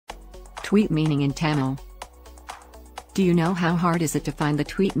Tweet meaning in Tamil. Do you know how hard is it to find the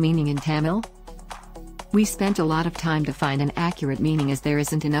tweet meaning in Tamil? We spent a lot of time to find an accurate meaning as there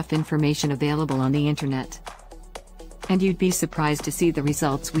isn't enough information available on the internet. And you'd be surprised to see the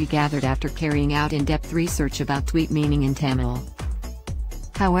results we gathered after carrying out in-depth research about tweet meaning in Tamil.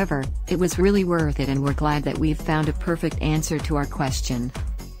 However, it was really worth it, and we're glad that we've found a perfect answer to our question.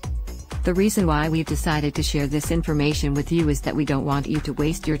 The reason why we've decided to share this information with you is that we don't want you to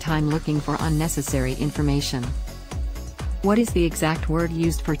waste your time looking for unnecessary information. What is the exact word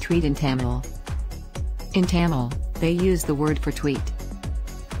used for tweet in Tamil? In Tamil, they use the word for tweet.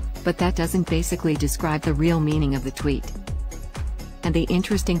 But that doesn't basically describe the real meaning of the tweet. And the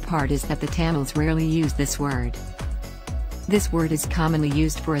interesting part is that the Tamils rarely use this word. This word is commonly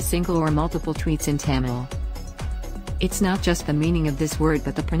used for a single or multiple tweets in Tamil. It's not just the meaning of this word,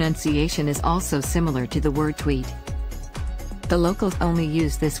 but the pronunciation is also similar to the word tweet. The locals only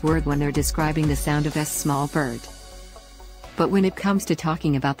use this word when they're describing the sound of a small bird. But when it comes to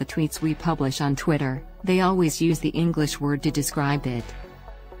talking about the tweets we publish on Twitter, they always use the English word to describe it.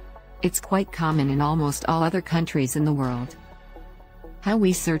 It's quite common in almost all other countries in the world. How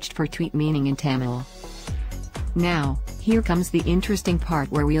we searched for tweet meaning in Tamil. Now, here comes the interesting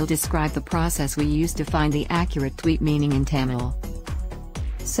part where we'll describe the process we used to find the accurate tweet meaning in Tamil.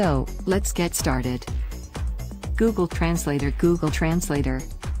 So, let's get started. Google Translator. Google Translator.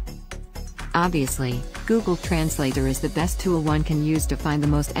 Obviously, Google Translator is the best tool one can use to find the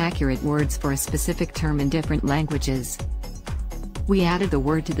most accurate words for a specific term in different languages. We added the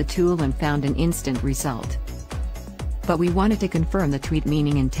word to the tool and found an instant result. But we wanted to confirm the tweet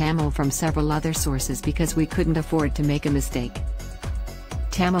meaning in Tamil from several other sources because we couldn't afford to make a mistake.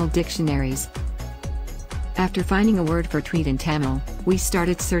 Tamil dictionaries. After finding a word for tweet in Tamil, we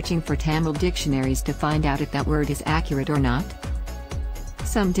started searching for Tamil dictionaries to find out if that word is accurate or not.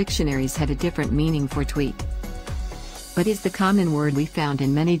 Some dictionaries had a different meaning for tweet. But is the common word we found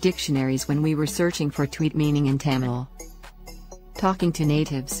in many dictionaries when we were searching for tweet meaning in Tamil. Talking to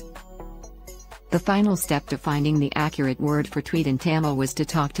natives. The final step to finding the accurate word for tweet in Tamil was to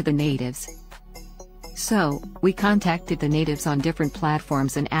talk to the natives. So, we contacted the natives on different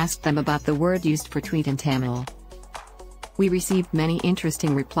platforms and asked them about the word used for tweet in Tamil. We received many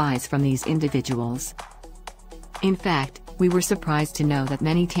interesting replies from these individuals. In fact, we were surprised to know that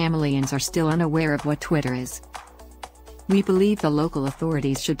many Tamilians are still unaware of what Twitter is. We believe the local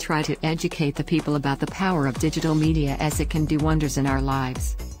authorities should try to educate the people about the power of digital media, as it can do wonders in our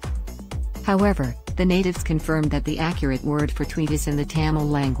lives. However, the natives confirmed that the accurate word for tweet is in the Tamil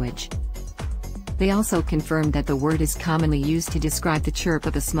language. They also confirmed that the word is commonly used to describe the chirp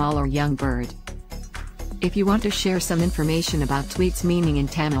of a small or young bird. If you want to share some information about tweet's meaning in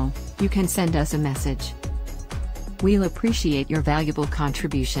Tamil, you can send us a message. We'll appreciate your valuable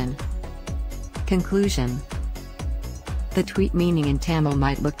contribution. Conclusion. The tweet meaning in Tamil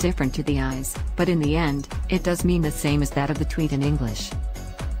might look different to the eyes, but in the end, it does mean the same as that of the tweet in English.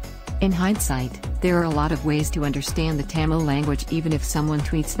 In hindsight, there are a lot of ways to understand the Tamil language even if someone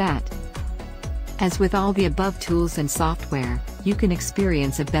tweets that. As with all the above tools and software, you can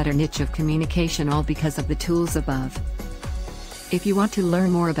experience a better niche of communication all because of the tools above. If you want to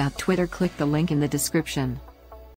learn more about Twitter, click the link in the description.